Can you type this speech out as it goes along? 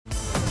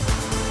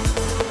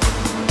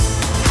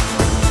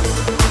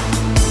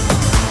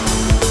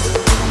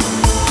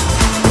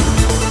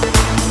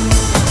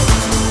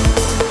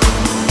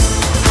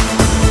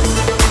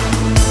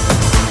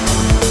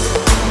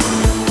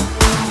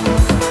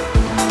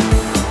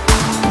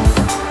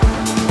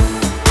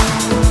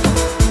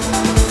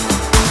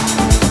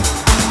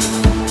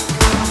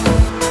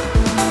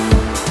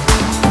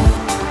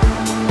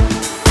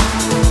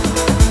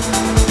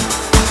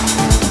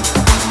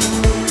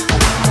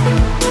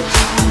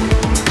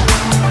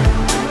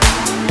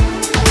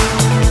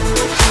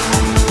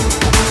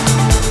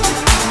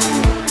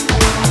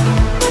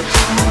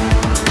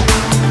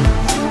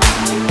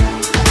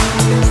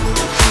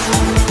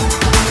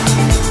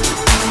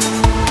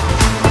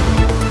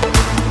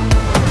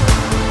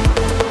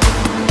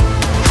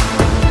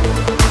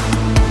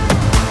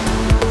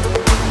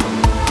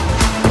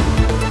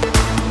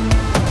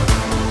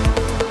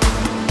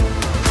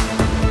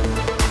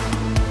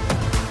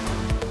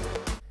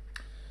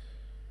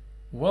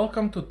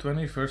welcome to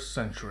 21st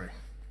century.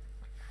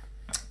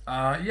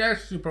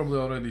 Yes, you probably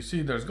already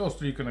see there's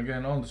Ghost Recon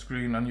again on the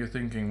screen and you're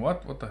thinking,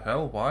 what the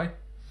hell, why?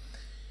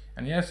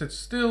 And yes, it's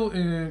still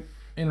in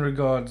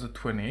regards to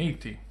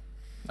 2080.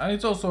 And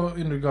it's also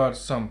in regards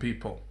to some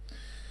people.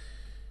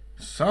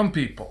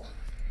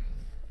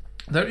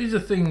 There is a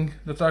thing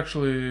that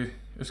actually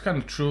is kind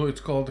of true.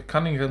 It's called the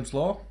Cunningham's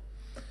Law.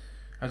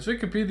 As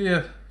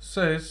Wikipedia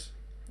says,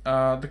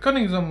 the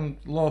Cunningham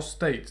Law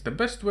states the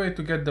best way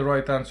to get the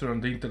right answer on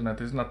the internet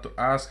is not to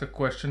ask a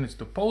question, it's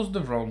to pose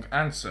the wrong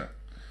answer.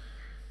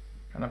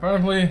 And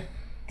apparently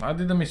I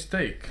did a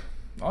mistake.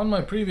 On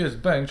my previous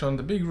bench, on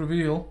the big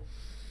reveal,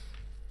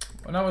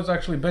 when I was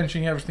actually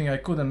benching everything I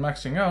could and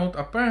maxing out,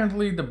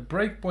 apparently the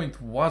breakpoint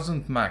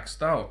wasn't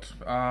maxed out.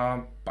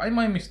 By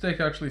my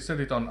mistake I actually set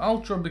it on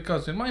Ultra,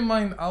 because in my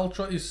mind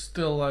Ultra is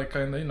still like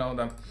kinda, you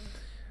know,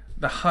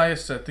 the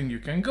highest setting you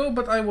can go,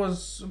 but I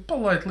was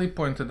politely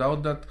pointed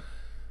out that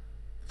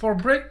for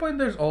breakpoint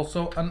there's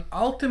also an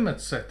ultimate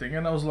setting,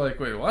 and I was like,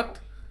 wait, what?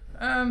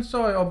 And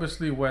so I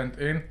obviously went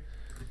in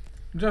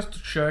just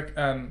to check,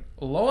 and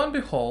lo and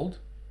behold,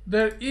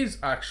 there is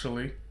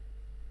actually,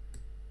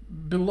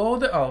 below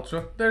the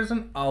Ultra, there's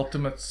an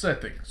ultimate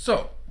setting.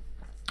 So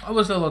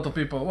obviously a lot of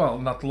people, well,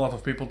 not a lot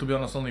of people, to be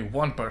honest, only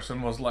one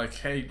person was like,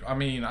 hey,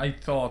 I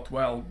thought,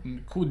 well,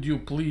 could you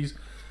please?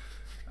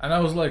 And I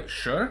was like,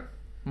 sure,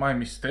 my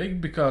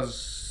mistake,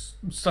 because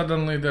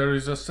suddenly there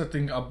is a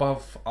setting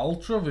above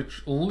Ultra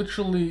which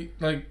literally,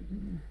 like,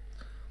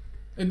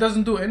 it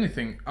doesn't do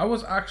anything. I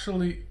was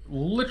actually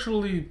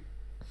literally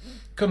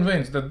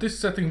convinced that this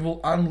setting will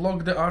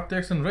unlock the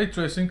RTX and ray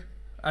tracing,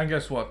 and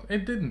guess what?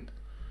 It didn't.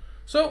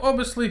 So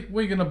obviously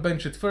we're gonna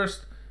bench it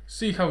first,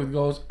 see how it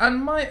goes,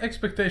 and my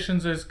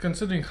expectations is,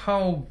 considering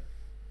how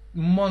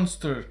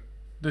monster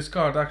this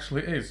card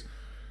actually is,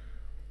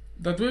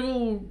 that we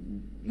will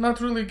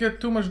not really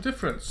get too much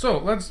difference. So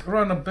let's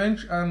run a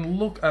bench and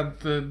look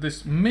at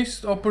this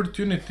missed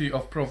opportunity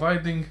of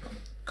providing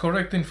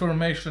correct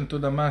information to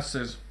the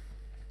masses.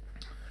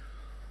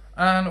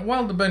 And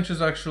while the bench is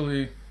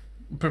actually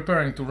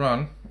preparing to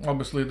run,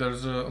 obviously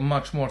there's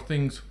much more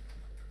things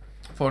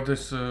for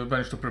this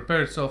bench to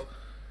prepare itself.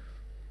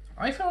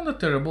 I found a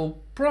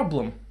terrible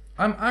problem.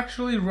 I'm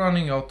actually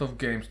running out of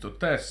games to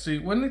test. See,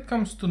 when it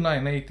comes to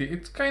 980,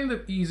 it's kind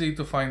of easy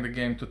to find a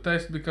game to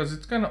test because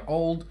it's kind of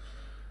old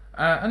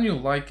and you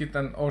like it,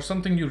 and or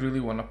something you really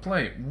want to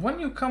play. When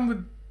you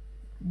come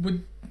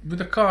with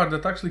a card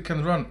that actually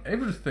can run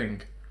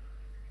everything,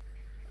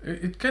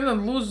 it kind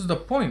of loses the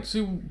point.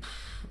 See,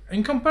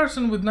 in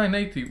comparison with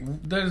 980,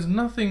 there's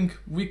nothing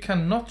we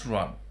cannot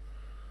run.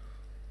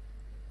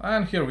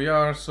 And here we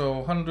are,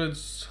 so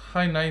hundreds,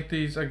 high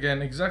 90s,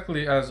 again,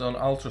 exactly as on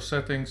Ultra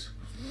settings.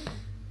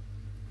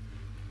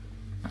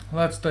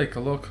 Let's take a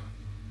look.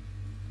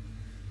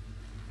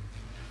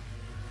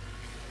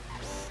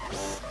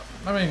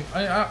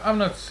 I'm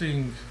not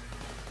seeing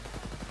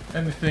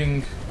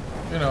anything,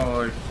 you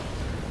know, like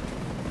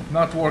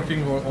not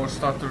working or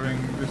stuttering.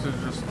 This is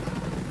just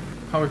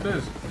how it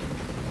is.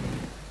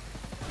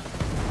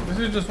 This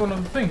is just one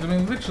of the things.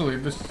 Literally,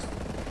 this,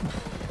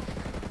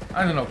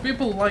 I don't know,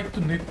 people like to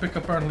nitpick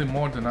apparently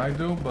more than I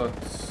do, but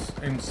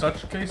in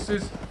such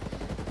cases,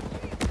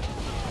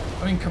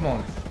 come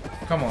on.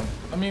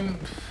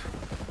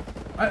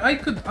 I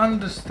could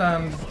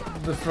understand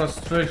the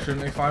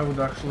frustration if I would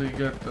actually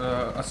get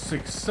a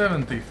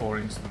 670, for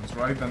instance,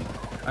 right?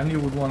 And you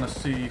would want to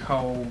see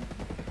how,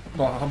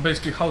 well,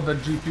 basically how that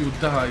GPU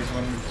dies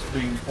when it's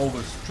being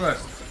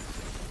overstressed.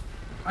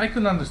 I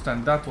can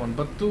understand that one,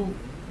 but to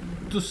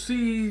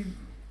see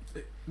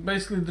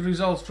basically the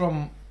results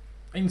from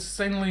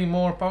insanely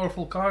more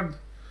powerful card,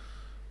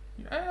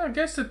 I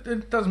guess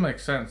it does make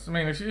sense.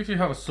 If you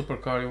have a super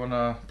car, you want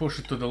to push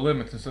it to the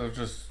limit instead of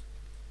just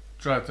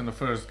drive it in the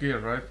first gear,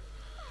 right?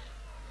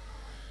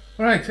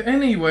 Right,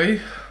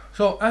 anyway,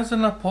 so as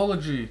an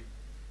apology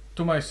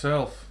to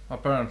myself,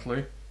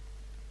 apparently,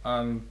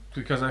 and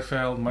because I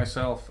failed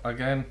myself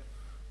again,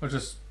 which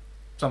is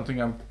something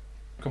I'm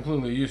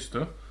completely used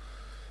to,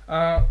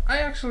 I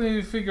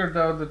actually figured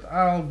out that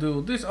I'll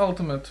do this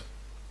ultimatum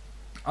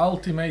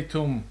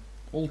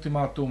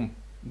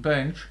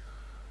bench,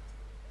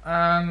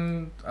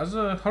 and as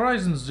a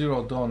Horizon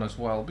Zero Dawn as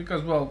well,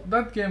 because, well,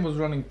 that game was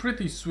running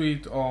pretty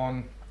sweet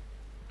on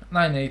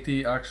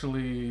 980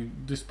 actually,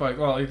 despite,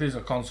 well, it is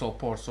a console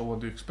port, so what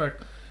do you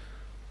expect?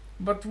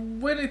 But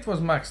when it was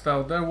maxed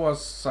out, there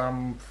was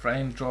some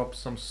frame drops,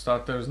 some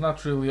stutters,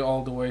 not really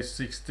all the way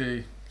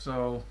 60,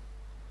 so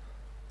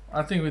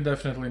I think we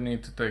definitely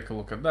need to take a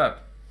look at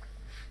that.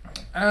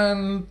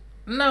 And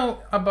now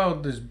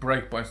about this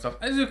breakpoint stuff.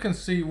 As you can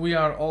see, we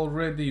are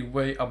already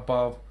way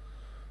above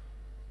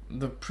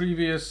the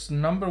previous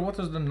number. What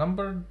is the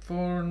number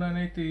for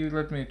 980?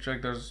 Let me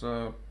check. There's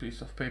a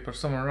piece of paper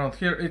somewhere around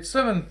here. It's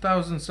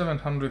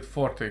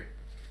 7,740.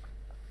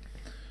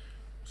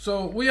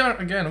 So we are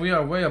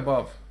way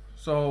above.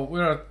 So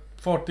we're at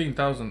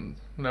 14,000.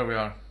 There we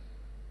are.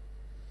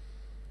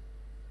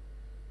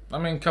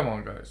 Come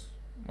on, guys.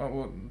 What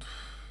would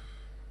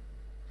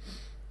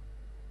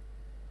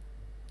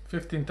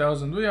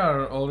 15,000. We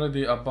are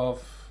already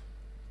above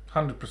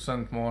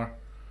 100% more.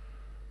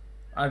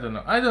 I don't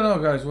know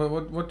guys,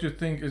 what you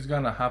think is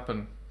gonna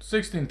happen?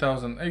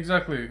 16,000,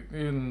 exactly,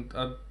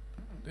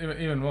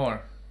 even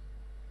more.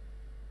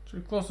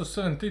 Should be close to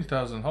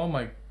 17,000.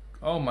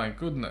 Oh my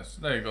goodness.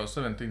 There you go,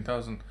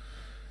 17,000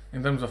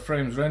 in terms of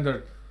frames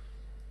rendered.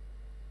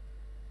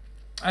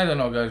 I don't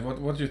know guys,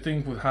 what you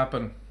think would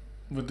happen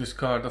with this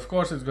card. Of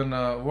course it's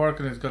gonna work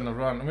and it's gonna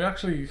run. We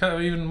actually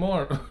have even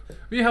more.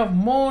 We have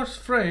more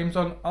frames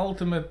on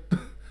ultimate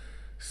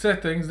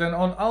settings than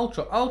on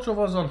ultra. Ultra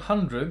was on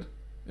 100.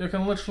 You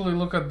can literally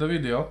look at the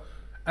video,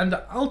 and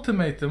the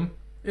ultimatum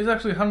is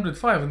actually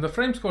 105 and the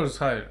frame score is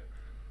higher.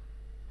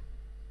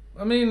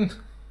 I mean,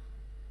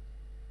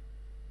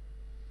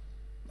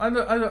 I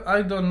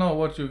don't know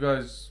what you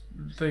guys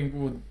think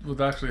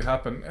would actually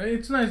happen.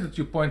 It's nice that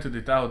you pointed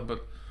it out,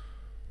 but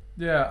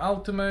yeah,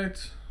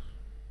 ultimate,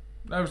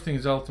 everything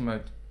is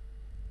ultimate.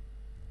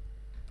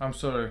 I'm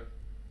sorry.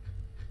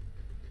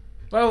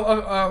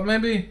 Well,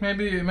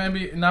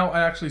 maybe now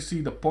I actually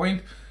see the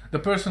point. The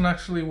person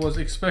actually was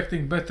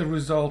expecting better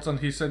results, and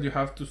he said you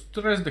have to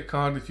stress the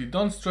card. If you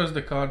don't stress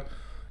the card,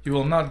 you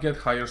will not get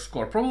higher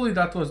score. Probably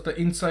that was the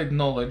inside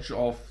knowledge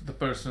of the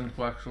person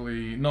who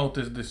actually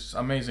noticed this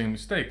amazing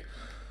mistake.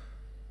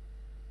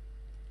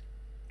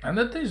 And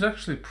that is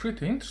actually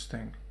pretty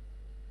interesting,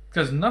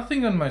 because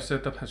nothing on my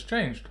setup has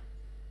changed.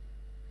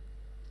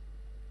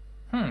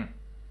 Oh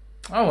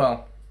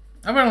well.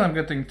 Apparently I'm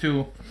getting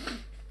too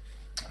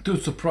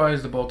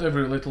surprised about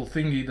every little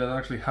thingy that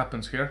actually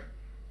happens here.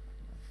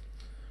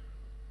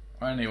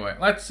 Anyway,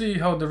 let's see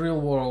how the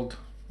real world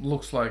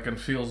looks like and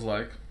feels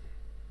like.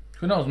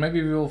 Who knows, maybe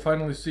we will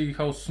finally see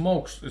how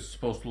smokes is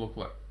supposed to look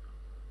like.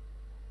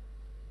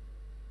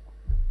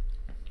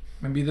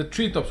 Maybe the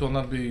treetops will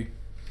not be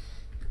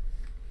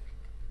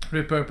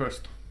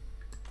repurposed.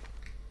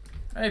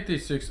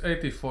 86,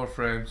 84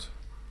 frames.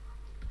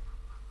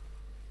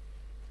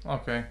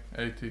 Okay,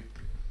 80.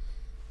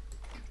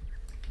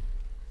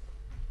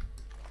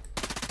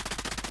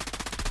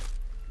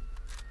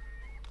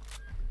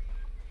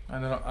 I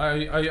don't know.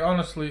 I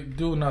honestly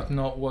do not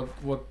know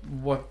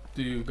what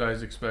do you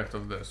guys expect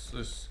of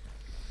this.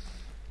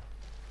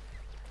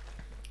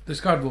 This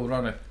card will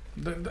run it.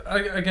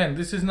 Again,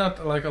 this is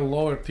not like a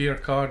lower tier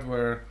card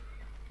where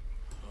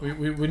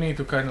we need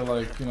to kind of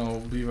like, you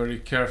know, be very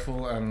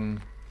careful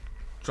and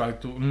try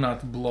to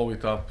not blow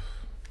it up.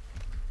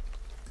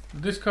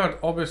 This card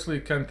obviously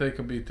can take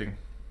a beating.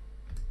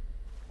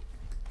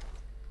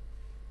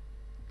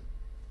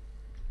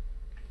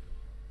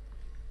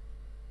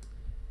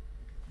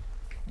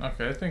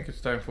 Okay, I think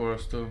it's time for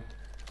us to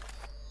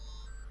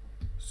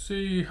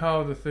see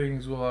how the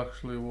things will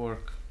actually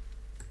work.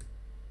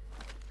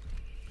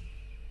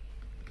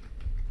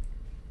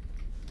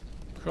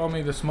 Show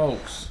me the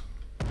smokes.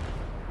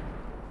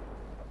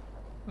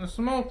 The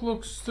smoke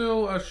looks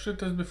still as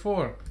shit as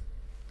before.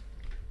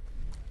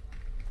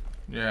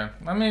 Yeah,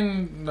 I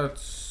mean,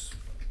 that's,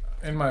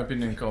 in my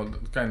opinion,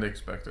 kinda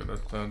expected.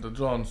 That's the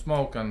drawn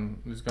smoke,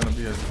 and it's gonna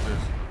be as it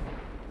is.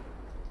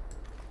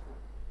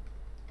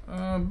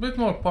 A bit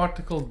more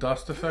particle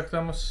dust effect,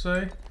 I must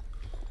say.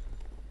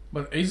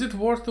 But is it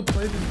worth to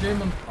play this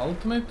game on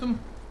ultimatum?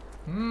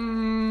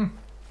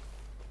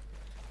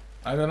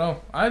 I don't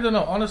know.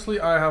 Honestly,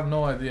 I have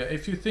no idea.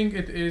 If you think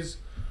it is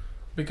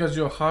because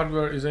your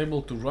hardware is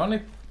able to run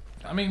it,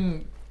 I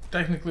mean,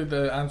 technically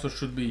the answer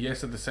should be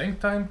yes at the same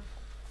time.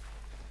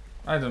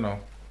 I don't know.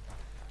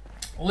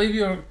 Leave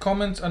your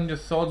comments and your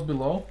thoughts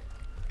below.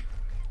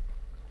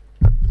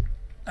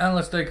 And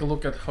let's take a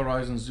look at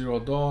Horizon Zero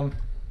Dawn.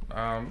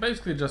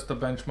 Basically just a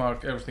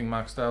benchmark, everything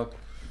maxed out,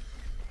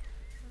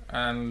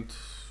 and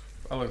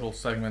a little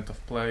segment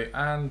of play,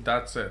 and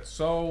that's it.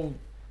 So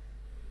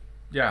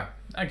yeah,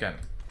 again,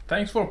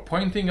 thanks for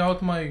pointing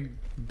out my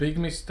big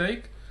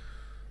mistake,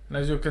 and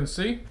as you can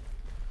see,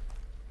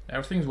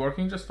 everything's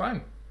working just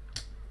fine.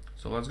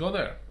 So let's go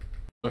there.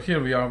 So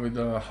here we are with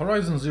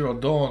Horizon Zero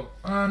Dawn,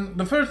 and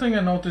the first thing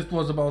I noticed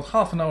was about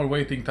half an hour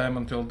waiting time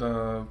until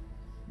the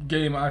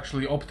game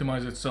actually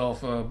optimized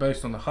itself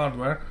based on the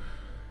hardware.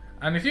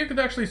 And if you could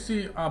actually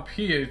see up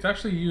here, it's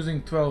actually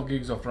using 12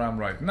 gigs of RAM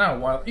right now.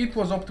 While it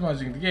was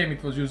optimizing the game,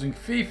 it was using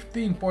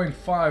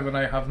 15.5, and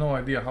I have no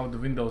idea how the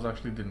Windows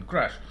actually didn't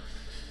crash.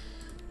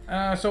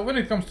 So when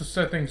it comes to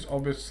settings,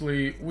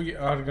 obviously we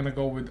are gonna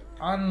go with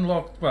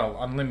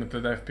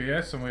unlimited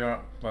FPS, and we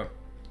are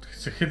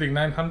hitting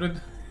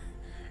 900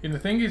 in the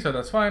thingy, so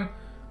that's fine.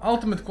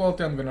 Ultimate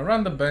quality, I'm gonna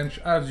run the bench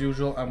as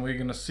usual, and we're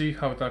gonna see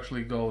how it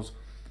actually goes,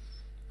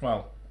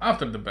 well,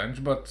 after the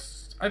bench. But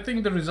I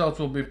think the results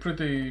will be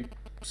pretty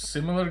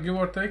similar, give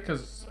or take,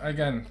 because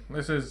again,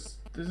 this is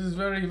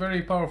very,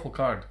 very powerful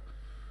card,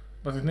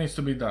 but it needs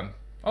to be done.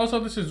 Also,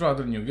 this is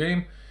rather new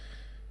game.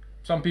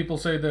 Some people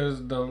say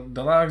there's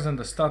the lags and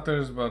the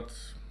stutters, but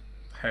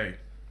hey,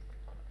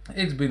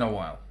 it's been a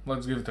while.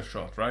 Let's give it a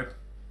shot, right?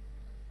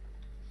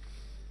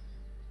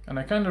 And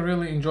I kind of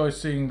really enjoy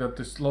seeing that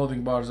this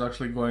loading bar is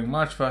actually going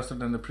much faster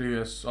than the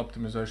previous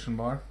optimization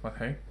bar, but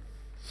hey.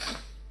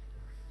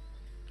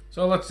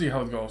 So let's see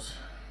how it goes.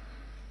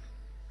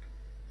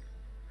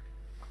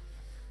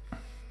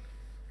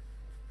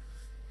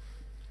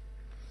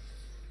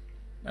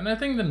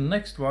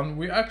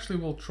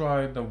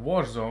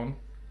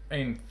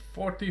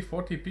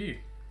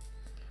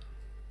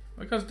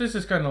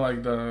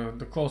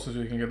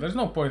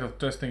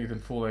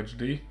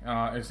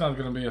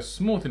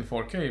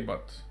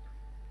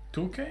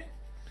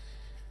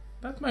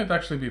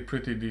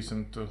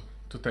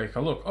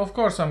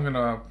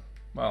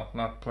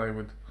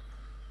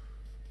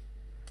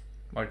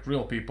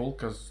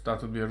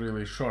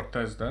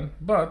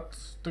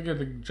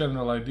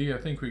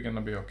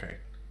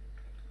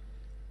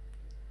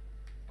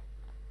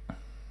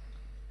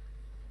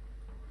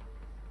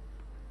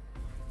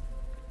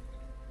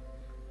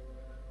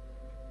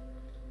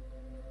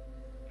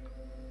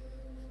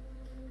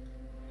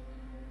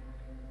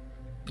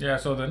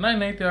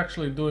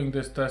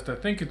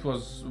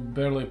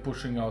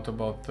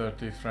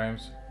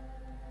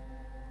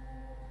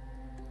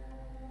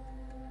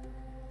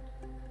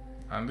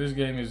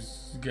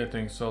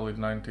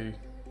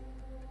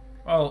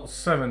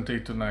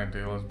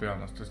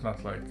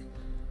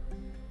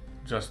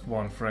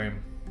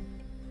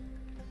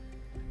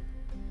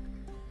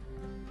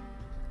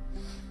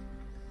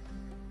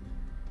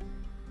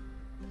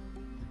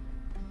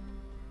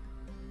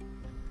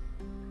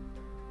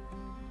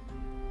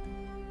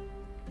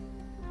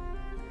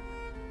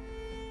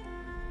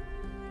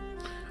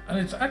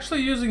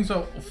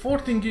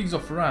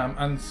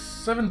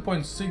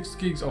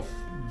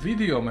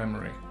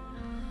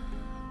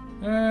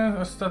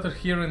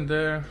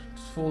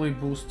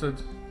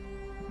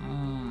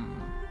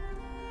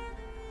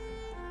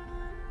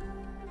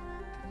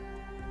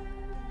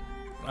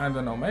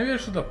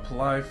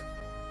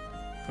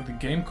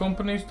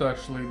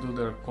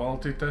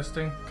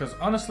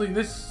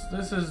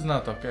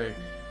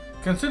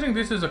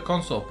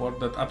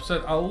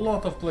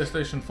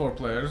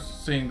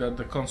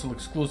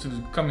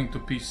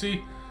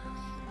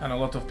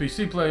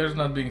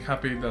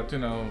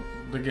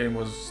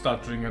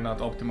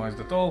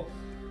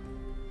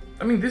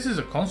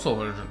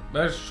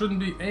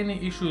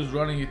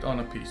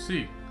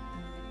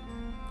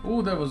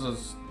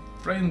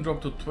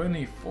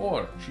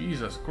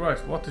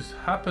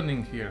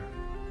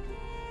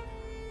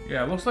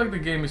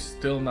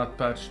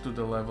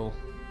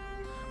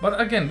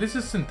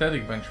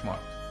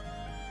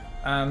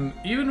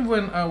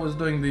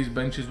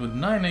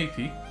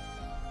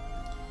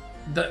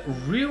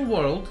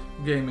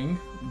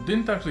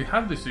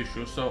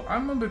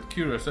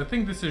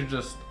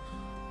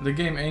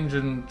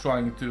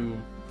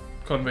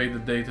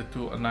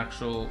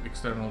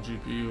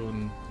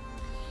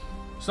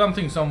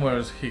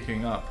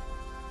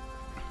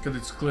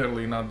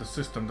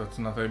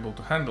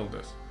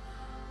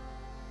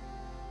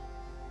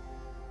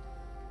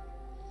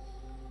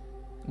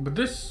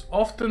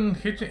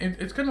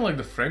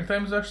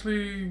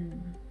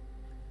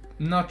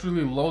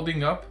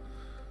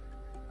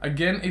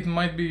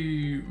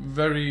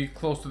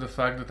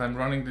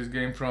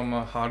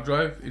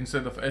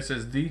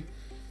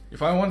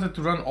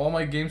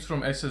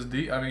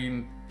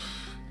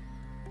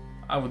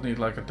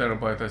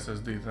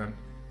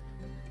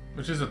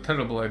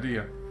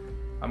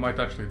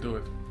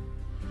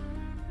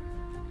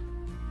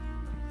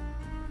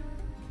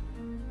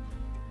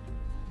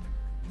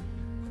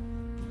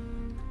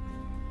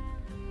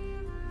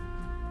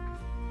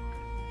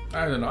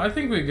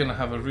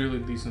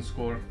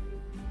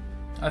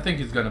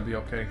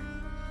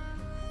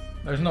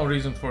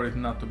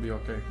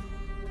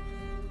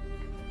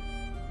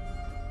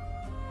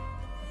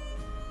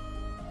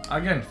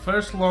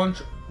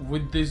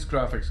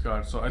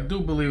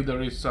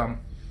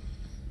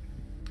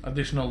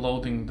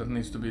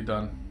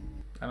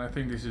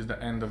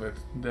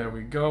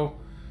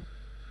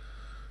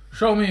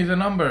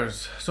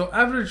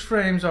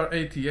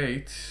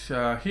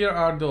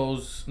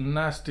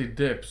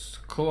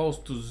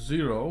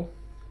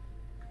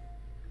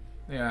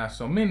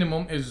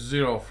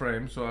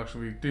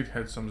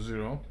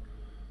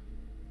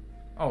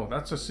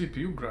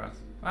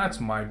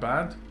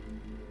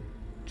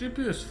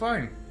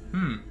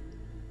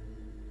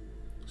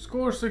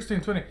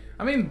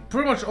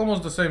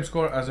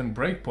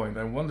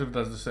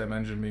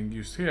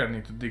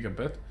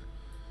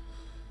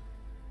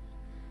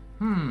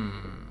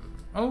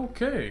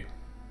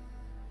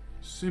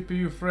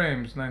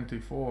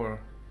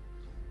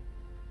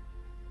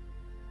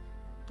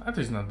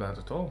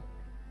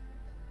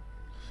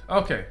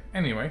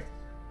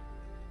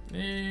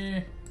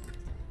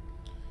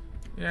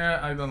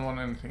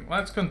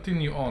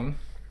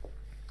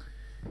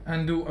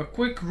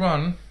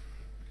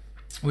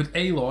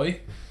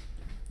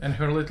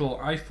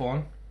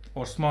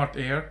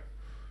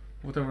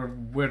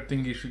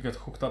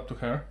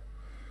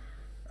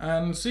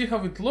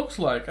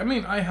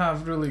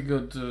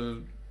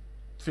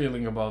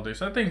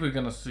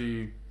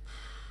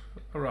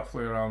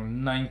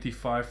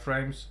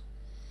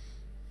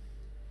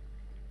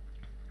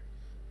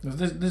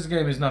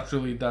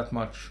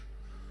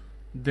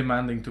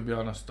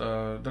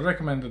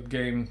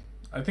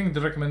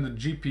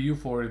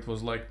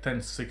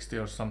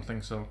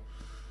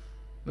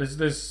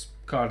 This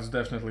card is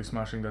definitely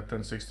smashing that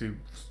 1060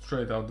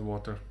 straight out the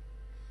water.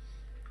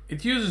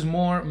 It uses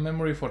more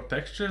memory for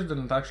textures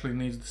than it actually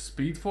needs the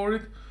speed for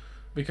it,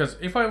 because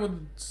if I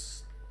would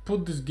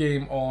put this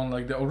game on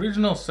like the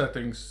original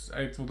settings,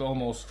 it would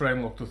almost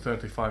frame lock to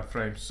 35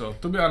 frames. So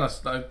to be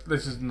honest,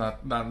 this is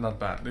not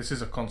bad. This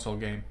is a console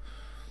game,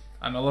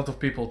 and a lot of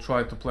people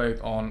try to play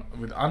it on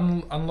with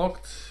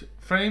unlocked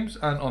frames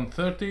and on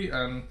 30,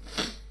 and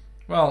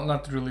well,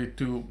 not really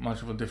too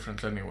much of a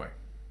difference anyway.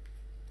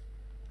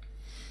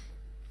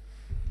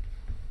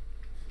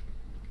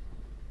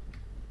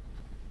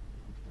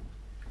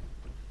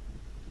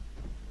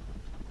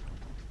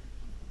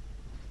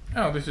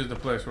 Oh, this is the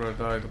place where I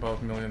died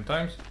about a million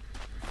times.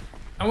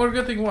 And we're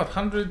getting what,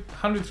 100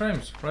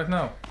 frames right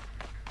now.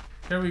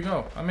 Here we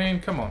go. I mean,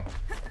 come on.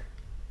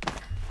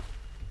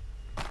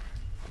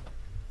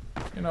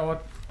 You know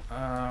what?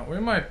 We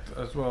might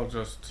as well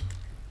just...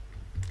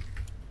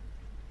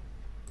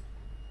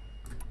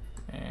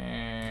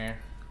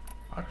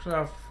 Actually,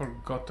 I've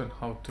forgotten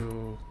how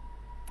to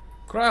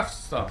craft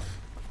stuff.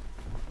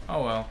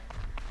 Oh well.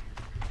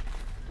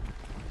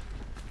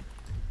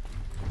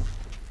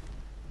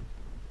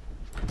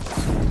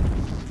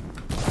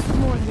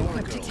 More than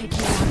equipped to take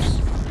you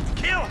on.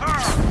 Kill her!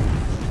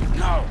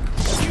 No,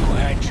 you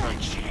had your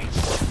chance.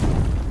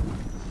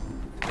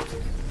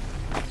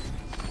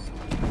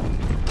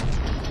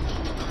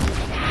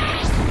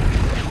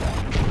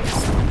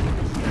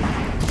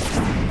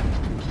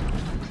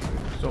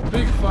 So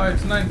big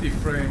fights, 90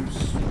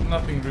 frames,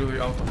 nothing really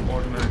out of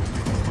ordinary, to be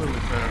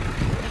completely fair.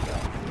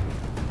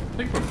 I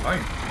think we're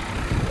fine.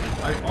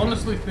 I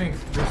honestly think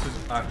this is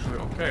actually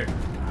okay. Ooh,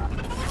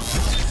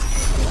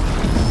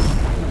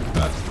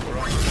 that's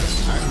corrupt.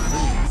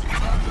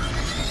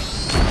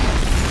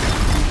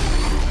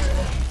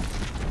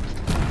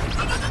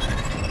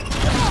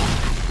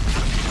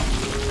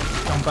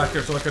 Come back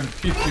here so I can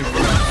hit you with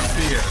that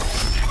spear.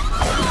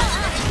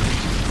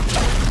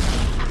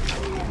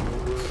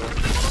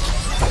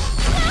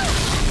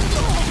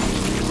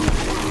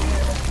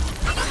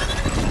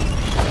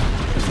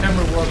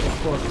 Camera work, of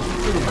course, was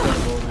pretty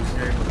terrible in this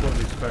game, but what do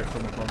you expect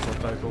from a console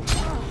title?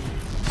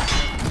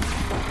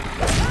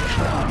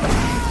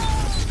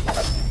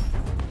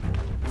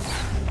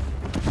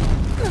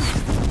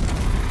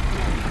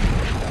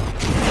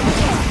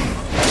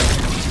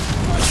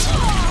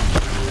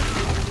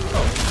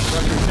 Oh,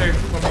 that became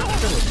from a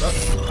killer.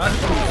 That's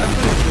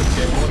actually a good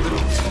game.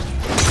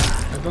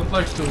 I don't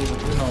like to,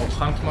 you know,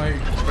 hunt my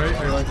prey. I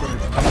like when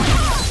it's hunted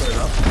straight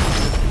up.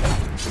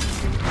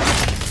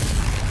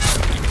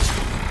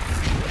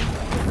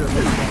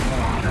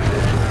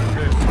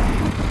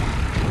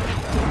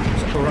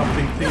 It's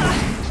corrupting things.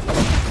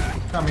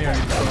 Come here,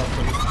 you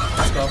corrupted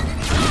stuff.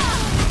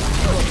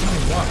 Oh, it's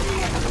only one.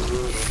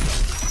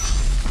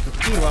 To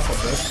cool up a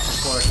bit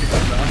before I kick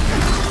it down.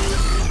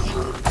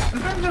 And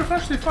frames are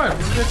actually fine.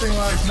 We're getting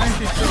like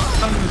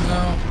 9600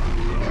 now.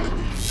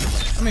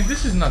 I mean,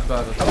 this is not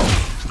bad at all.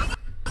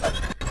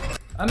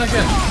 And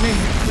again, I mean,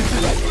 this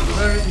is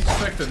very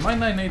expected. My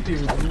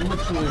 980 would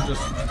literally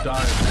just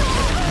die.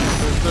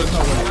 There's no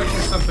way.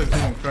 Actually, sometimes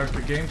even cracked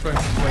the game trying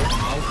to play on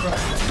Ultra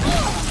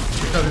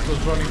because it was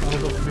running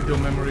out of video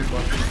memory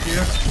button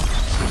here.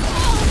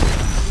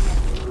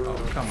 Oh,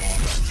 come on.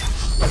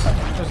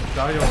 Just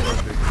die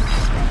already.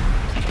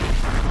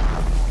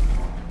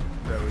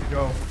 There we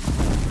go.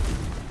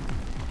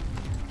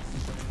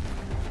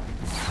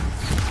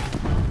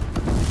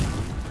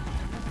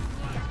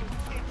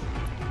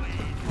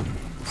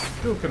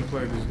 Still can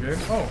play this game.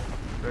 Oh,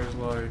 there's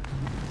like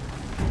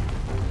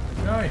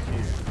a guy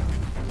here.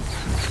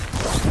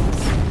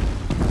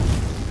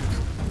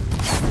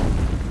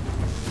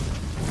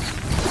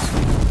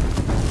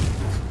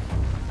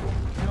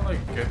 Can I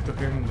like get to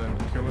him then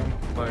kill him?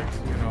 Like,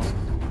 you know.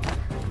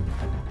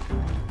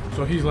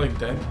 So he's like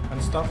dead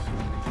and stuff.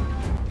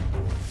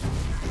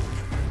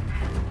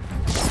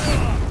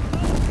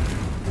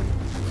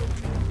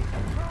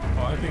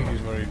 Oh, I think he's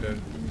very dead.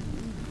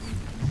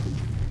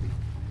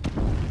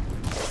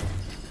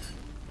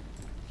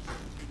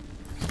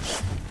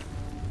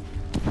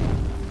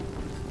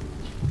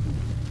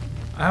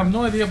 I have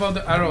no idea about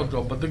the arrow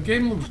drop, but the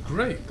game looks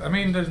great. I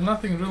mean, there's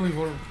nothing really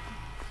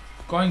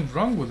going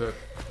wrong with it.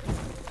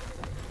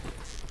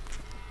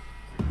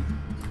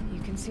 You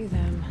can see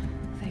them.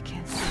 They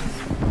can't see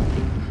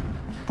you.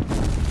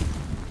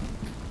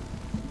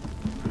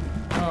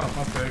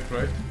 Oh, okay,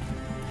 great.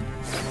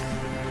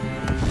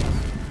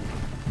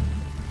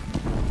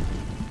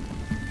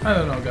 I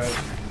don't know, guys.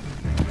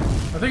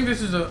 I think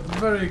this is a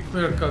very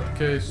clear-cut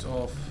case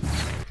of,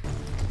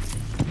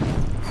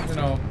 you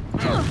know,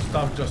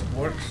 stuff just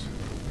works.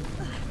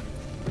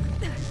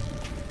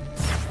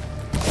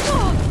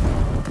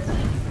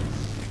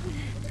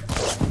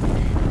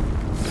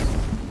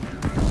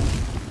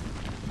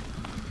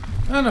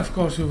 And of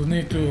course you would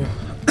need to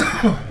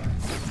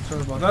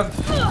sorry about that.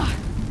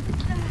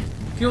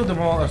 Kill them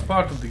all as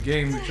part of the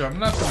game, which I'm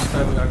not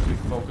entirely actually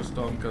focused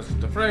on because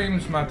the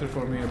frames matter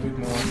for me a bit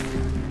more.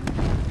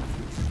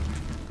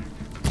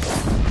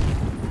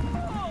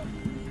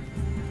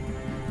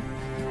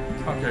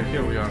 Okay,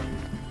 here we are.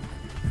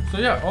 So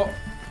yeah,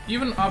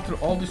 even after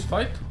all this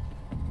fight,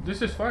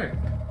 this is fine.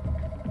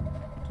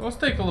 So let's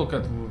take a look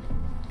at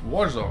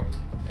Warzone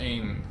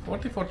in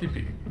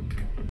 4040p.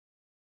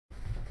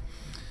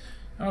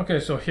 Okay,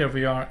 so here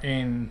we are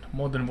in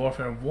Modern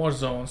Warfare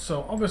Warzone.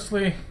 So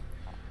obviously,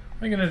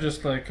 we're gonna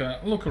just like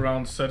look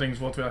around the settings,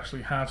 what we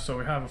actually have. So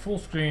we have a full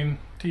screen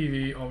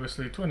TV,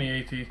 obviously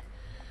 2080.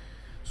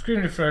 Screen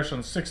refresh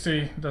on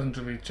 60, doesn't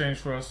really change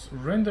for us.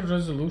 Render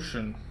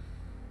resolution.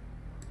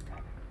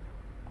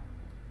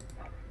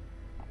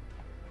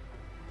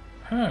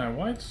 Huh,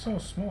 why it's so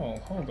small?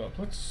 Hold up,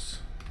 let's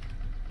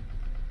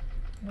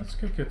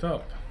kick it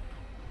up.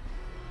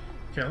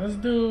 Okay, let's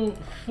do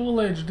full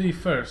HD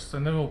first,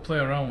 and then we'll play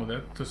around with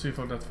it to see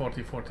for that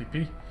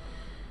 4040p.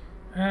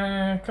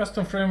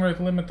 Custom frame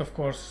rate limit, of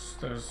course,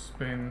 there's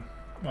been,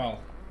 well,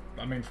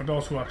 I mean, for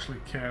those who actually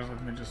care,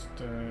 let me just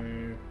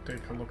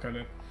take a look at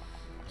it.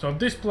 So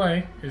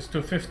display is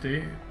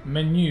 250,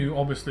 menu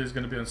obviously is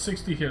going to be on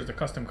 60, here's the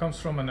custom comes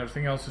from, and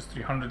everything else is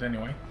 300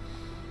 anyway.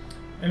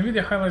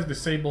 NVIDIA highlights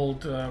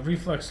disabled,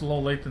 reflex low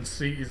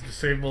latency is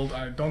disabled.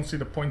 I don't see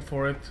the point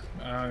for it,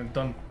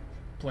 don't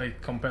play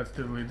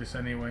competitively this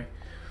anyway.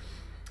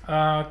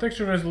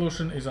 Texture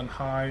resolution is on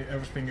high,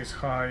 everything is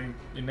high,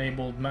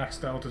 enabled,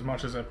 maxed out as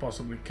much as I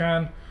possibly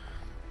can,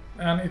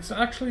 and it's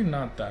actually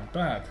not that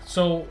bad.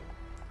 So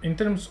in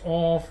terms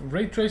of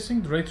ray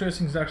tracing, the ray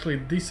tracing is actually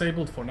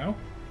disabled for now.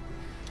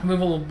 We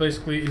will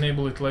basically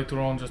enable it later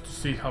on just to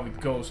see how it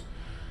goes.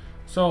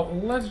 So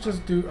let's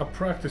just do a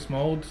practice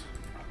mode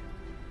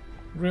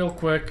real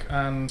quick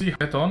and see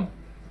it on.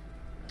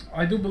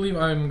 I do believe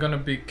I'm gonna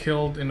be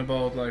killed in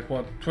about like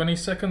what, 20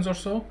 seconds or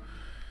so,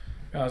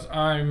 because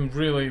I'm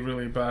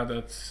really bad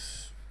at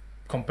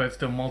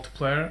competitive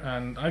multiplayer,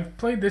 and I've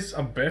played this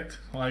a bit,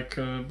 like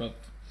but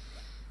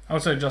I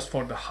would say just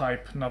for the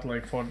hype, not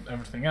like for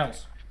everything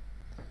else.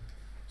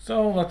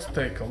 So let's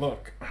take a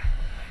look.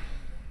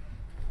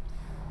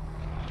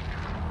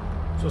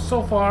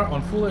 So far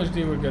on Full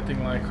HD we're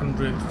getting like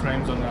 100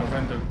 frames on our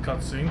rendered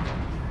cutscene,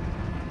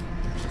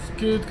 which is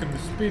good. Can we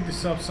speed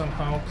this up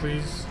somehow,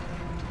 please?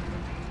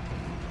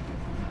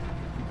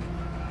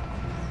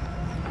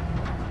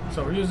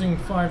 So we're using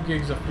 5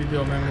 gigs of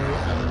video memory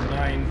and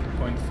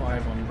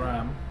 9.5 on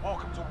RAM.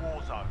 Welcome to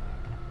Warzone.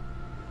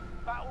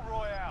 Battle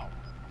Royale.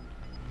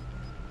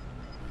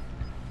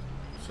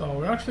 So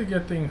we're actually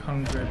getting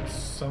 100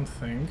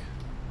 something.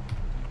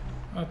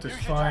 That is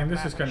fine.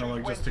 This is kind of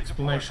like just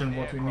explanation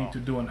what we need to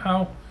do and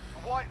how.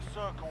 The white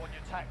circle on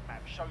your tac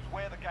map shows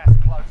where the gas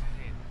closes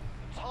in.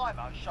 The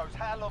timer shows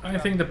how long. I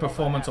think the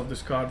performance of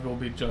this card will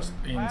be just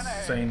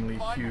insanely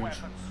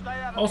huge.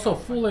 Also,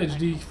 Full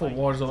HD for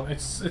Warzone,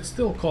 it's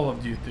still Call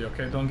of Duty,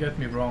 okay? Don't get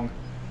me wrong.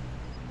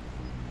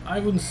 I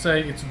wouldn't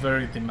say it's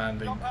very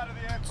demanding,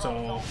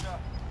 so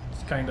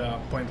it's kind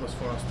of pointless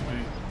for us to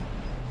be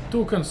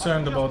too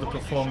concerned about the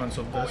performance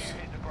of this.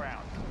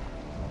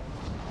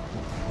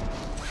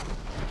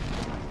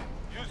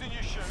 Using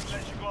your chute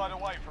lets you glide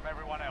away from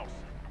everyone else,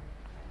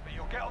 but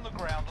you'll get on the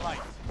ground late.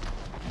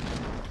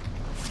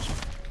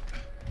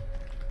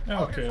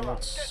 Okay,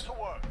 let's get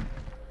to work.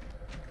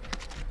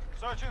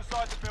 Search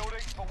inside the building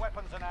for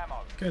weapons and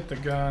ammo. get the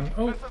gun.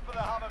 Oh, Listen for the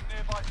hum of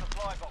nearby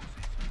supply boxes.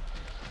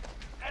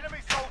 Enemy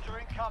soldier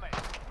incoming.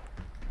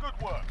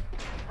 Good work.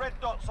 Red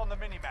dots on the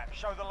minimap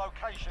show the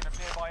location of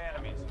nearby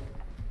enemies.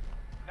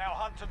 Now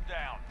hunt them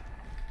down.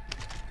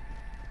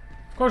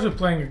 of course we're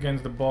playing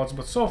against the bots,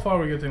 but so far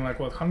we're getting like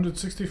what,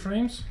 160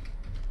 frames?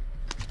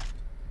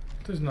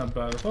 This is not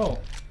bad at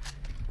all.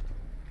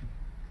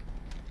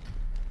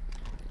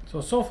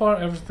 So far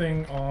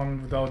everything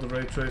on without the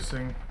ray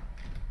tracing.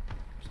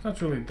 It's not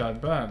really that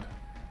bad.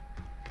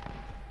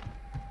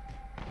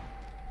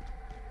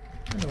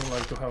 I would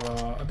like to have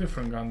a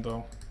different gun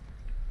though.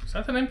 Is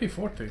that an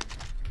MP40?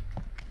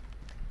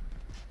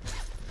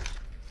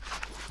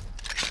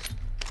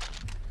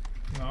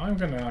 No, I'm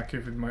gonna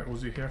keep with my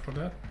Uzi here for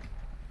that.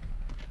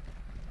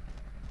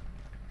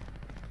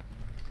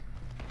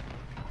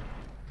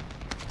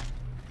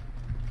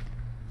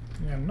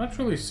 Yeah, I'm not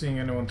really seeing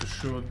anyone to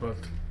shoot, but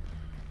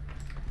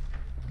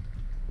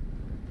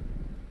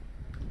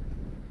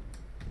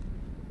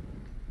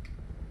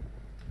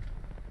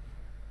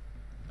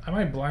am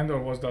I blind or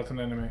was that an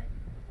enemy?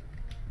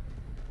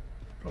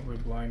 Probably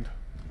blind.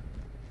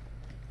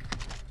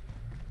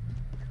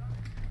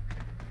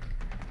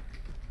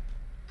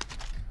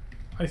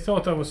 I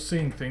thought I was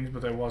seeing things,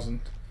 but I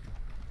wasn't.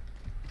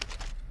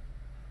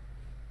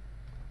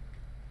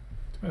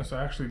 To be honest,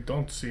 I actually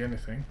don't see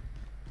anything.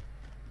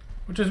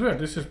 Which is weird,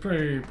 this is a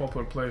pretty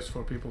popular place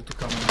for people to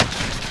come in.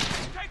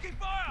 Taking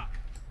fire!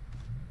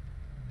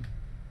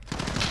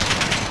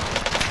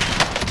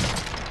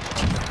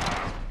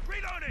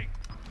 Reloading!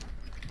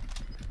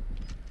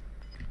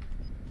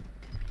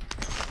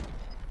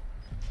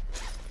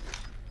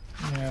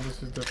 Yeah,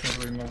 this is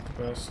definitely not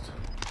the best.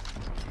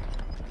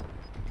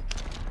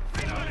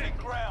 Reloading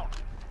ground!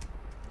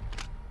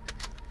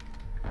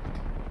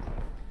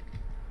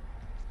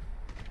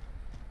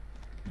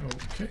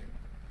 Okay.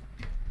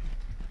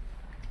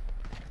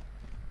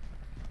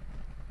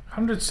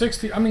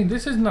 160, I mean,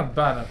 this is not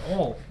bad at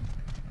all.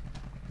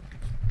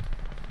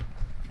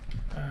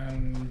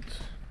 And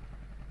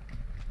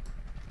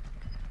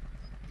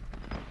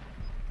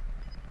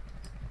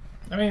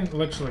I mean,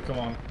 literally, come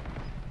on.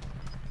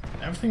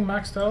 Everything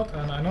maxed out,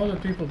 and I know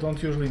that people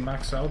don't usually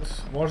max out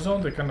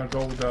Warzone. They kind of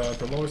go with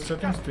the lowest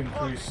settings to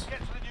increase,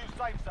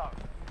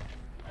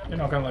 you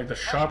know, kind of like the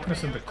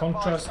sharpness and the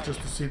contrast,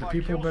 just to see the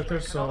people better.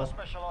 So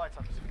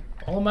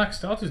all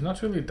maxed out is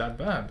not really that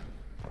bad.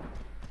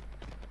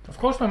 Of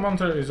course, my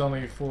monitor is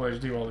only full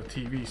HD while the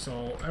TV,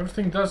 so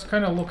everything does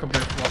kind of look a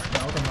bit washed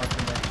out. I'm not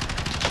gonna.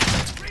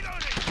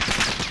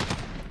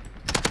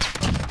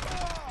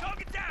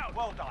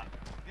 Well done.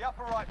 The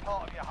upper right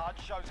part of your HUD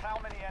shows how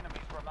many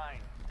enemies remain.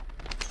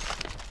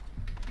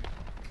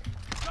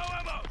 No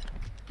ammo!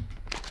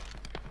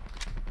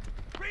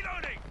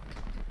 Reloading!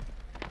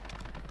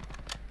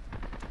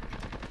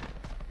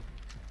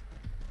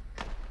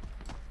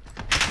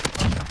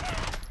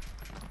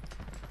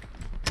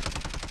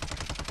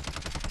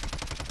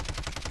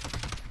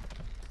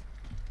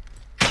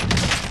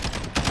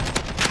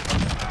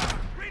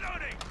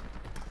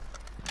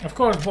 Of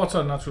course, bots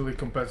are not really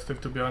competitive,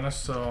 to be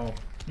honest, so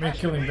me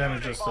killing them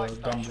is just a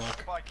dumb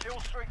luck. By kill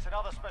streaks and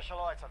other special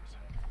items.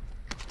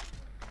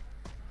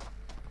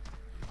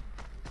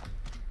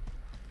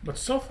 But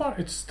so far,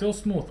 it's still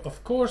smooth.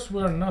 Of course,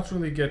 we're not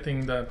really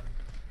getting that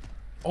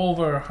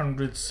over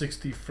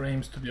 160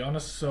 frames, to be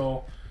honest,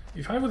 so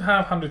if I would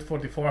have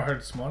 144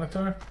 Hz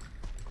monitor,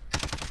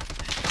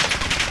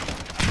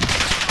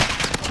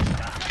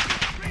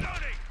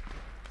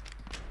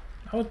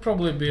 I would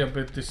probably be a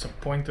bit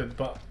disappointed,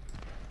 but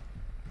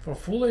for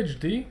full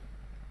HD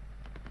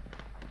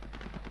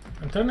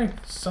and turning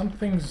some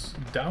things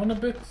down a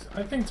bit,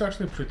 I think it's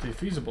actually pretty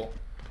feasible.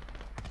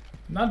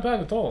 Not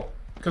bad at all,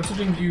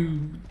 considering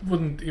you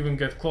wouldn't even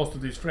get close to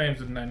these frames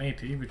with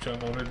 980, which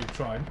I've already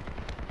tried.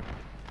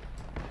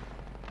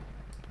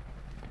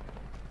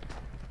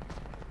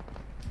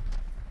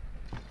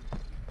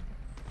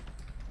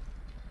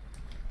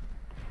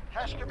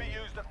 Cash can be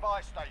used at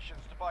buy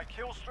stations to buy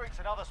kill streaks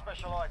and other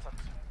special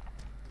items.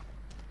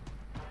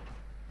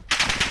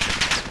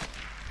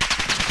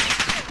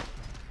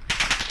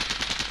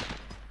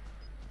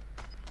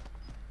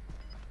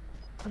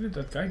 Where did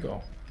that guy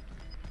go?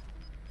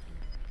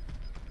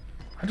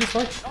 I just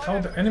like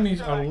how the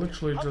enemies are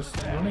literally just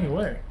running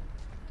away.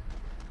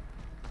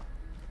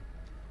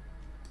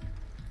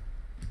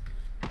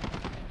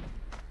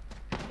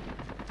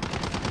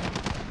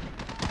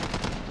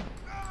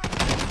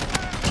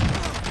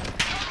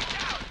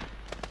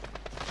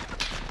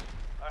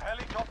 A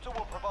helicopter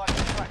will provide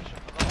distraction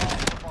for the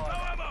last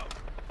survivor.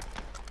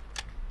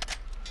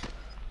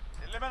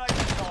 Eliminate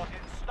the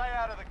target, stay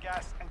out of the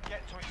gas, and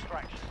get to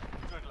extraction.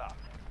 Good luck.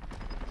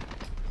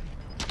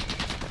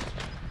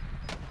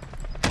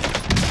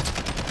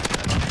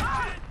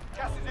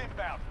 Gas is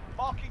inbound.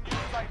 Marking new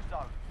safe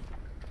zone.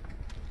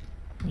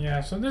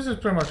 Yeah, so this is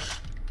pretty much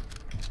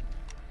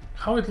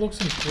how it looks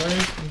in play.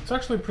 It's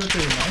actually pretty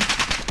nice.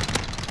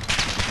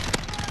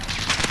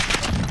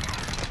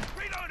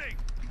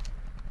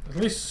 At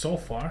least so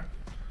far.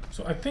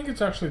 So I think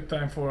it's actually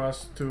time for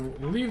us to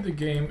leave the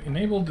game,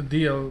 enable the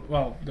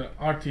the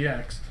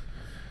RTX,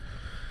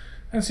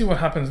 and see what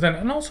happens then.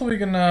 And also we're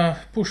gonna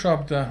push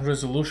up the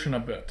resolution a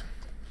bit.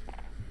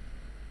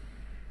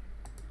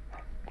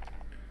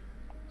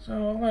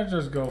 So let's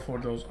just go for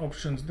those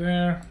options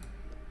there.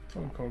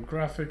 Full core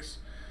graphics.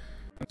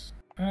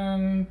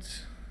 And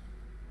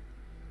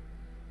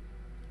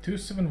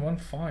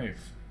 2715.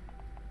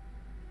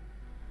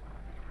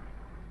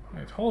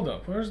 Wait, hold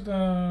up. Where's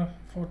the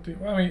 40?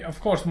 Well, I mean, of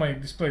course my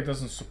display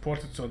doesn't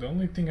support it, so the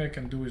only thing I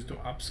can do is to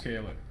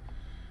upscale it.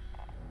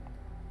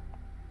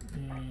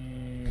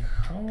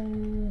 How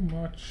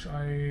much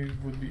I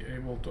would be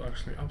able to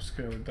actually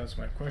upscale it? That's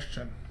my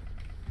question.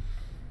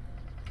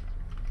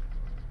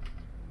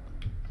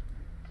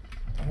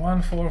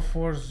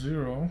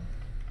 1440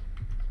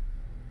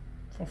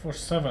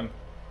 447.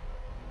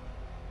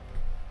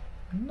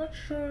 I'm not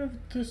sure if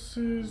this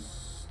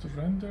is the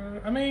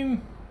render. I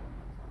mean,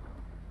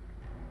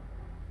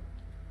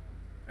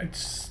 it's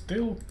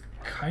still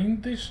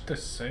kindish the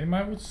same,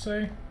 I would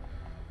say.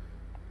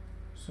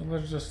 So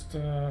let's just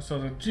so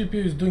the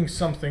GPU is doing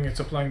something. It's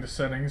applying the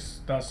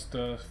settings. That's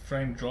the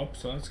frame drop,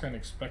 so that's kind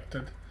of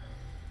expected.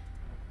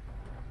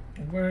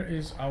 Where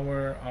is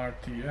our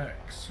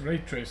RTX? Ray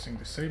tracing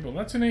disabled.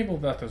 Let's enable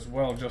that as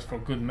well, just for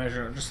good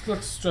measure. Just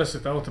let's stress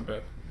it out a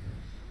bit.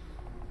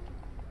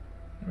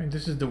 I mean,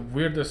 this is the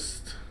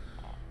weirdest.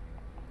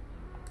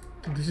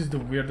 I think this is the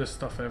weirdest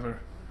stuff ever.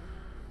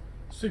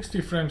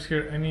 60 frames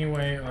here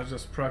anyway. Let's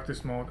just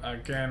practice mode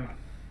again.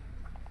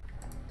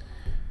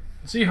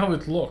 See how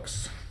it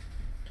looks.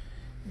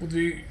 Would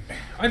we?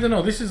 I don't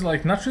know. This is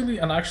like not really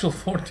an actual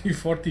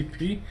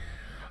 4040p.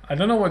 I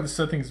don't know what the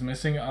setting is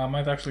missing. I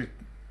might actually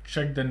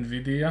check the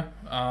NVIDIA.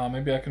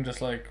 Maybe I can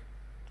just like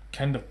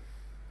kind of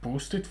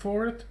boost it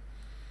for it.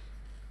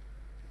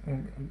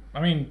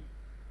 I mean,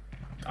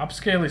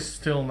 upscale is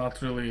still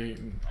not really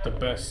the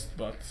best,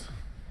 but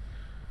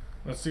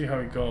Let's see how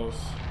it goes.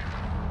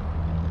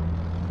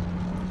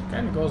 It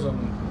kind of goes on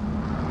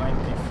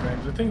 90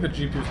 frames. I think the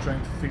GPU is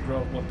trying to figure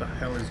out what the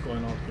hell is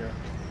going on here.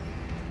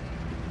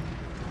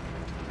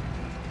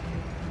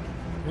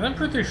 And I'm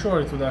pretty sure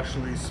it would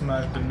actually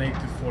smash the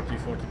native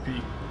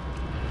 4040p.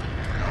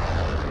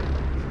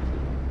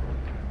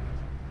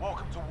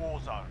 Welcome to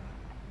Warzone.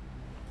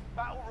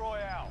 Battle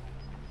Royale.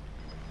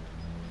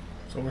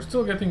 So we're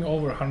still getting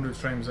over 100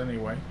 frames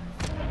anyway.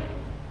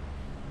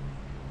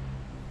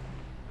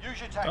 Use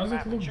your tac Does it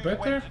map and look choose better?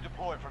 when to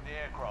deploy from the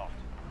aircraft.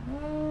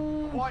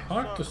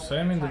 Hard to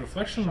say. I mean, the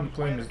reflection on the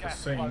plane is the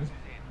same.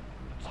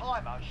 The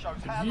timer shows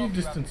The how view long you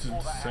have distance is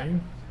before the that same.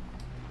 happens.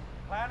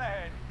 Plan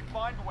ahead,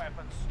 find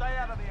weapons, stay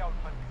out of the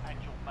open, and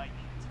you'll make it.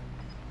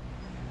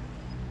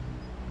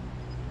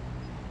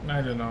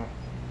 I don't know.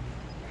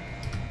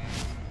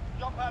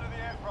 Jump out of the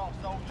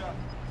aircraft, soldier.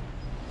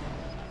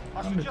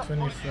 I 120 suggest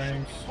pulling your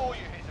frames. chute before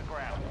you hit the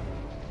ground.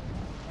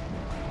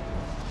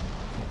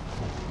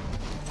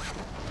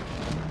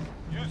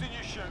 Using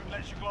your chute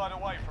lets you glide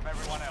away from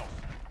everyone else.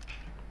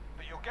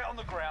 But you'll get on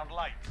the ground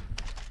late.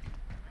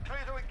 Clear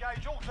to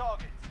engage all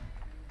targets.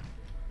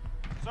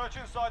 Search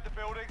inside the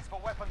buildings for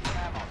weapons and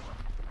ammo.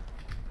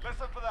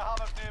 Listen for the hum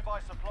of nearby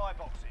supply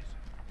boxes.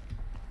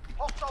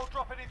 Hostile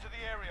dropping into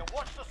the area.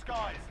 Watch the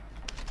skies.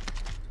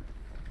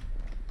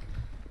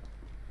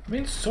 I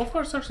mean, so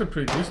far it's actually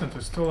pretty decent.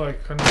 It's still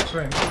like 100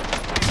 frames.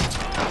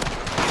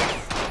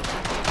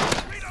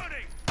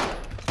 Reloading!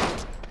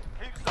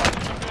 Keep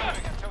searching the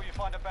building until you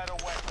find a better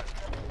weapon.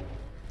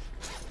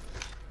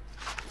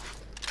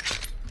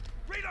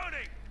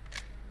 Reloading!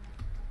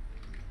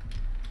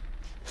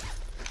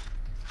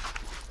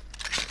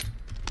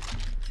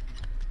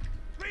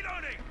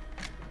 Reloading!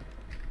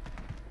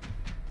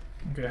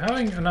 Okay,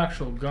 having an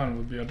actual gun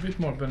would be a bit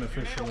more You need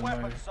beneficial a in my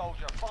weapon,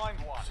 soldier. Find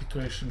one.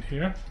 situation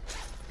here.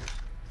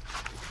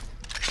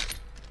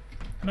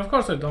 And of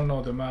course I don't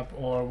know the map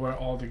or where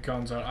all the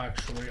guns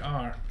actually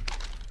are.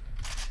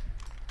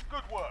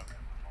 Good work.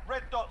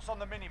 Red dots on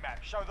the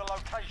minimap show the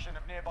location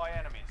of nearby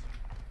enemies.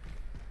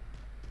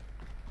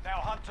 Now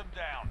hunt them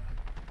down.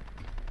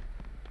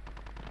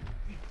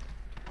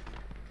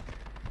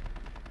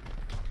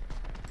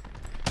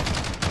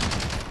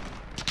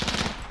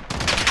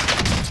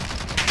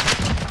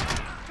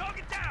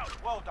 Target down!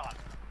 Well done.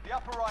 The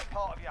upper right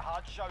part of your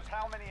HUD shows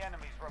how many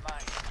enemies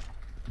remain.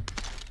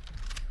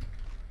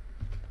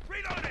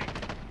 Reloading!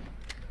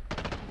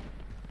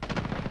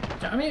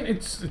 Yeah, I mean,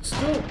 it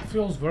still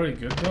feels very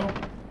good though.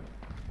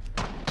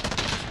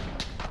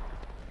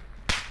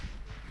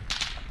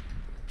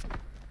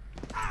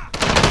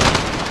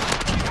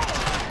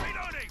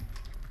 Reloading!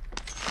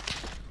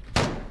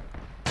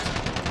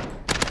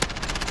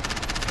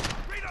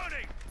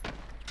 Reloading!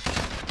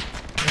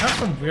 It has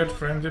some weird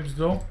frame dips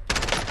though.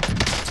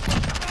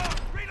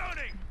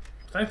 Reloading!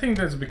 I think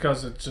that's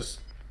because it just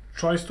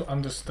tries to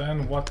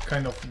understand what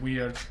kind of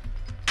weird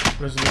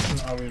resolution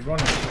are we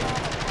running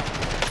with.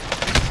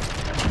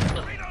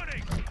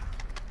 Reloading!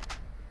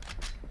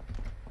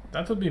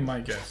 That would be my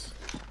guess.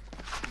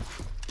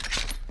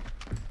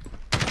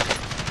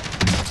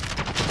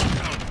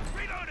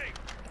 Reloading!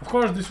 Of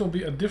course, this will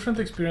be a different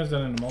experience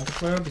than in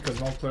multiplayer, because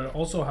multiplayer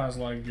also has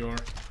like your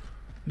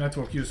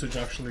network usage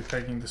actually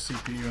taking the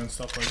CPU and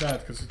stuff like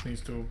that, because it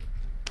needs to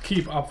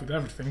keep up with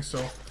everything.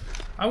 So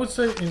I would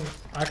say in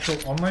actual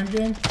online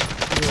game,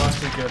 you'll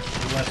actually get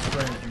less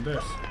frames than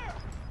this.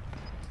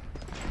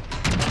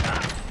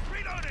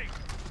 Reloading!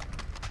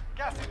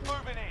 Gas is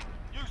moving in.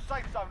 New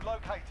safe zone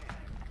located.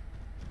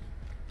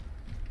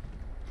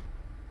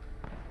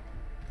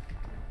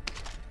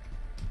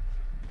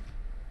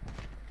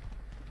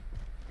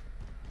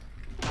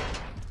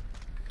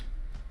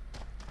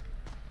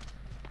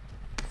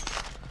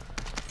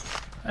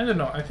 I don't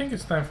know, I think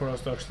it's time for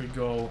us to actually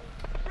go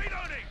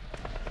Reloading!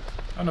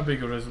 on a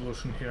bigger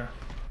resolution here.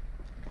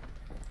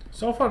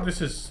 So far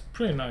this is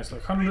pretty nice,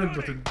 like 100,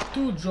 but it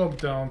do drop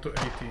down to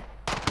 80.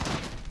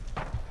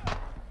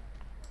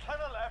 10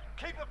 left.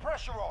 Keep the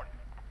pressure on.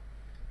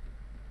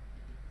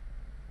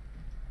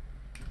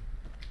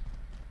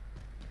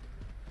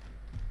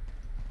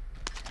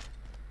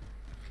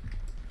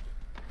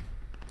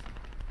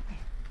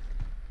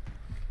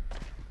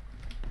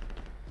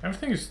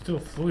 Everything is still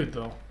fluid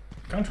though.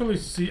 Can't really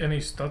see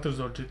any stutters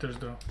or jitters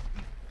though.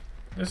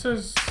 This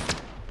is...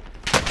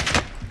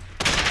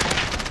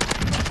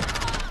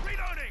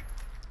 Reloading!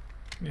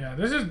 yeah,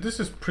 this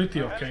is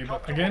pretty okay,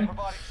 but again,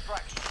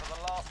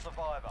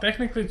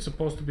 technically it's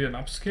supposed to be an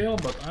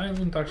upscale, but I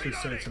wouldn't actually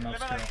say it's an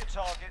Eliminate upscale.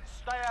 your target,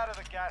 stay out of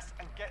the gas,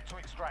 and get to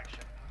extraction.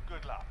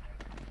 Good luck.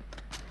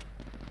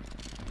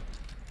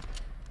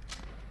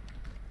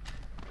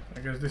 I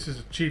guess this is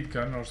a cheat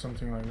gun or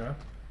something like that.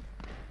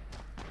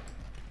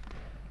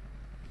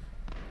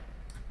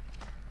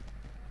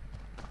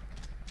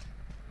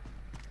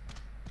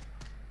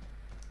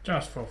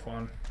 Just for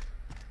fun.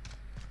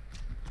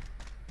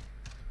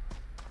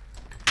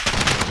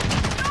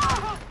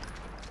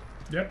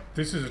 Yep,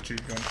 this is a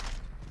cheat gun.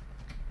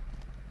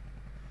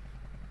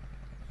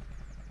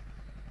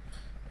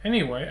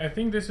 Anyway, I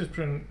think this is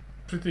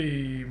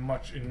pretty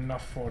much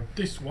enough for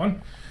this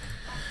one.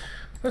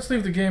 Let's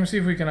leave the game, see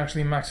if we can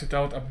actually max it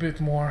out a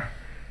bit more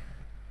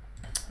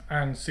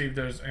and see if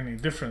there's any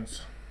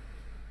difference.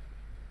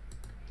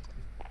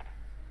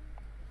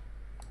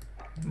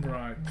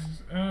 Right,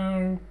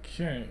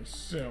 okay,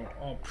 so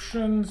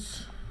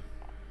options.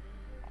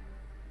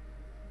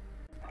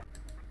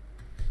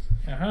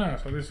 Aha,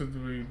 so this would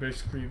be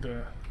basically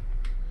the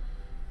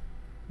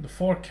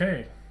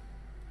 4K.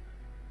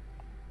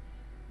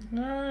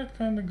 It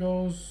kind of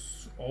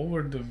goes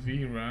over the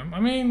VRAM. I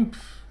mean,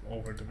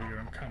 over the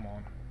VRAM, come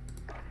on.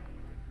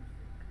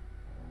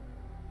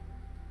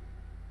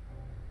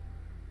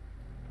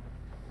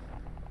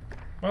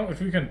 Well, if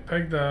we can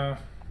peg the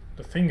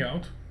thing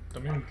out, I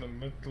mean,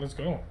 let's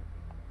go.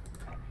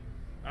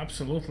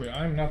 Absolutely,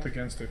 I'm not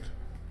against it.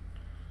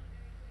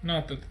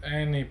 Not at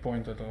any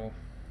point at all.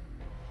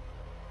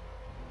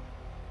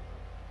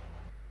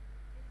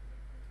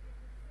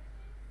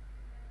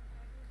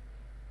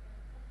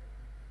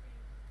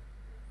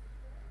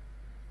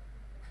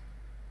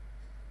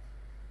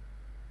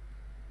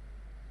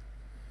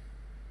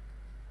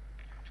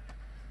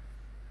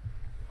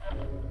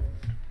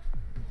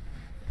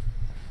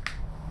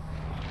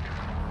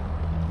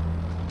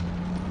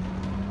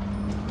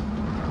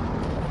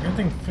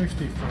 Getting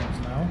 50 frames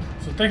now,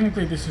 so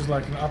technically this is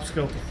like an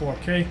upscale to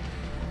 4K.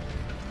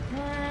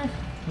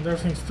 And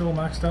everything's still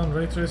maxed out,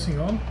 ray tracing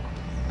on.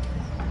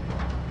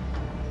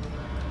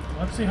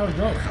 Let's see how it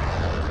goes.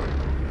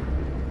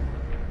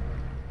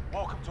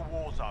 Welcome to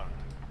Warzone.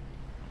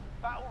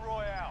 Battle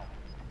Royale.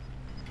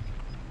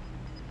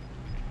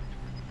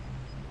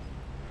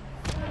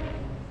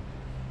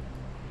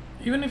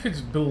 Even if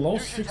it's below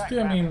 60,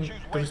 I mean,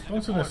 the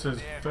responsiveness is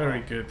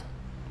very good.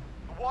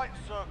 The white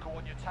circle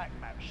on your tac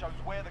map shows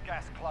where the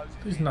gas closes.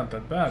 It's not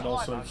that bad,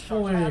 also it's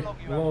fully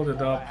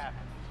loaded up,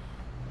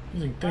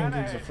 using 10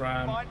 gigs of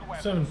RAM,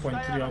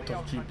 7.3 out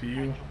of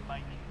GPU.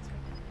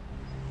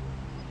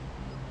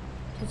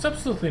 It's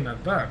absolutely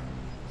not bad.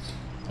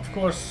 Of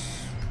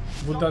course,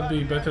 would that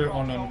be better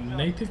on a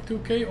native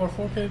 2K or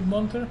 4K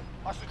monitor?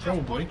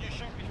 Probably.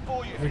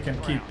 If we can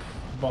keep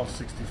above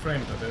 60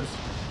 frames, that is.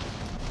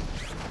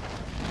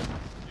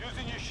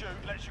 Using your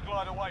chute lets you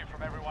glide away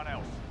from everyone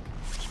else.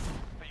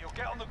 But you'll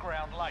get on the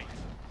ground late.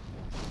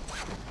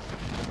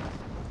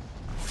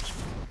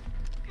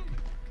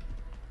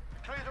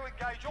 Clear to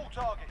engage all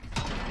targets.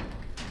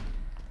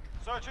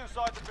 Search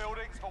inside the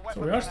buildings for weapons.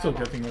 So we are still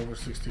getting over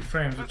 60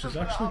 frames, which is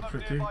actually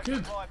pretty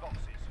good.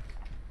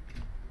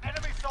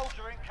 Enemy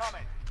soldier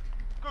incoming.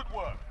 Good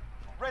work.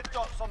 Red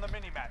dots on the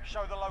minimap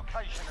show the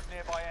location of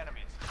nearby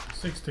enemies.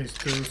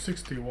 62,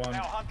 61.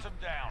 Now hunt them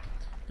down.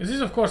 This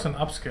is of course an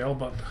upscale,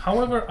 but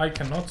however I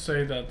cannot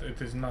say that it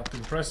is not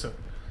impressive.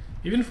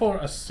 Even for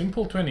a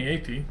simple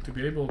 2080 to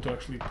be able to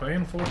actually play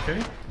in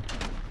 4K.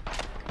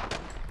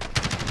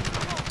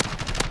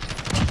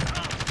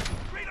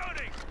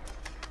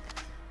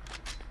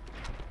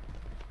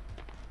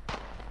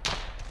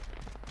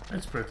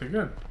 It's pretty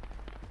good.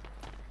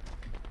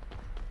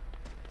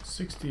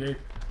 68.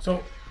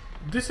 So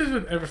this is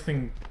with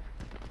everything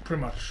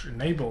pretty much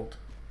enabled.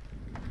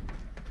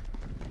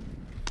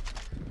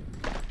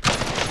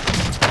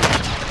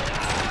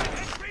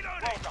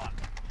 Well done.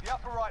 The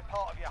upper right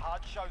part of your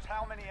HUD shows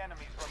how many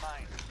enemies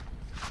remain.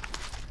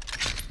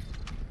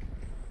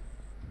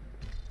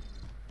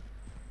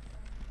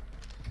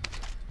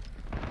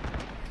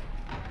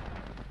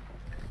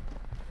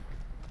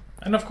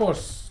 And of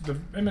course, the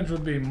image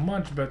would be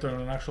much better on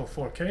an actual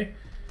 4K.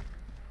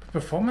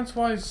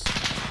 Performance-wise,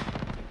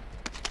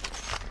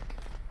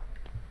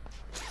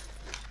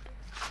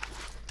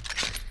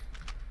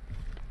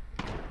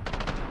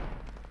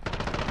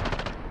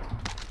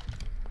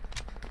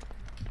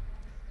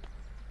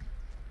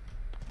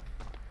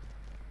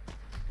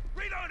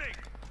 Reloading.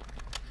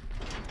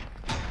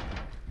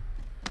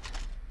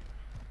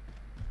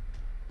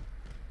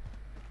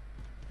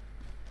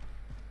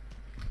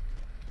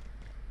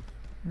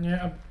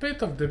 yeah, a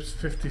bit of dips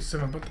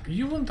 57, but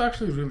you won't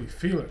actually really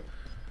feel it.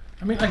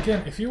 I mean,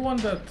 again, if you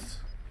want that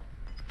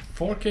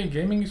 4K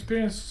gaming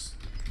experience,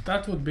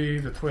 that would be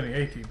the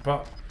 2080,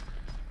 but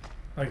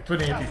like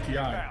 2080 Ti.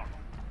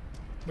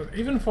 But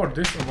even for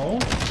this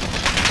alone, it's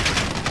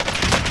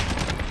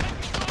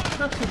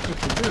actually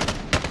pretty good.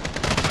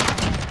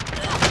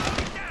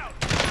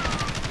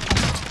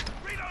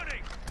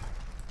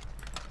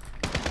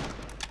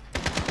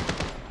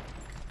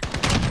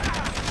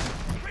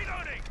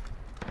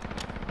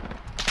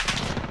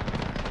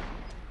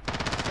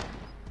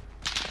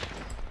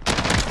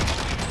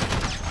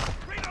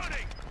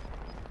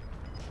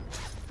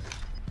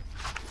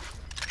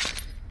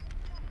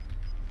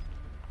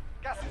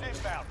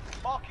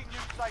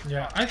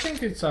 Yeah, I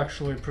think it's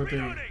actually pretty...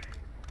 I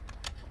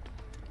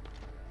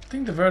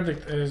think the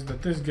verdict is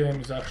that this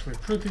game is actually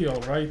pretty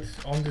alright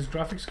on this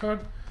graphics card.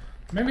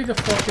 Maybe the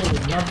 4K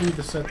would not be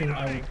the setting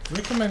I would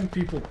recommend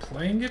people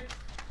playing it.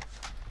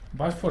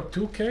 But for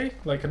 2K,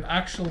 like an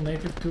actual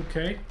native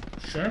 2K,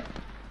 sure.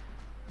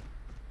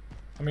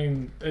 I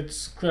mean,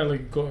 it's clearly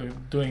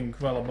doing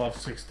well above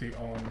 60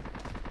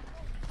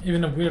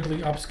 even a weirdly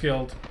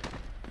upscaled,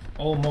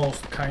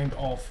 almost kind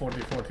of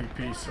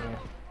 4040p, so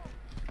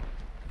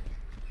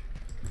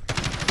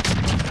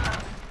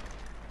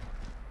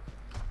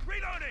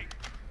Reloading.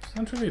 it's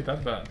not really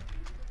that bad.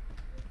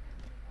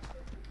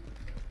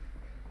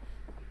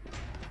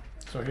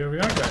 So here we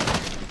are,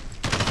 guys.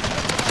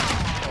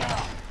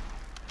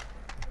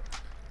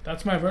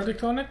 That's my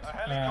verdict on it,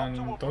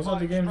 and those are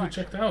the games we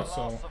checked out,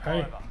 so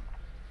hey,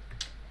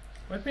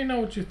 let me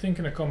know what you think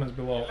in the comments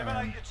below, and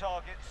Eliminate your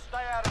targets, stay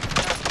out of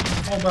the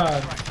how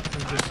bad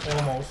is this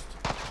almost?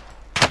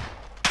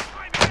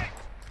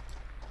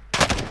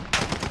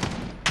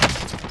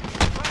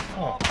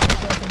 Oh,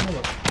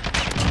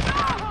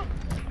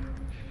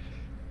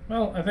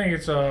 well, I think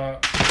it's a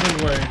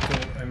good way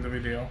to end the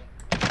video.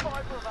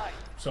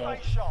 So,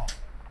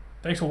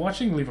 thanks for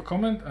watching, leave a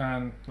comment,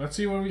 and let's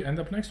see where we end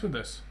up next with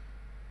this.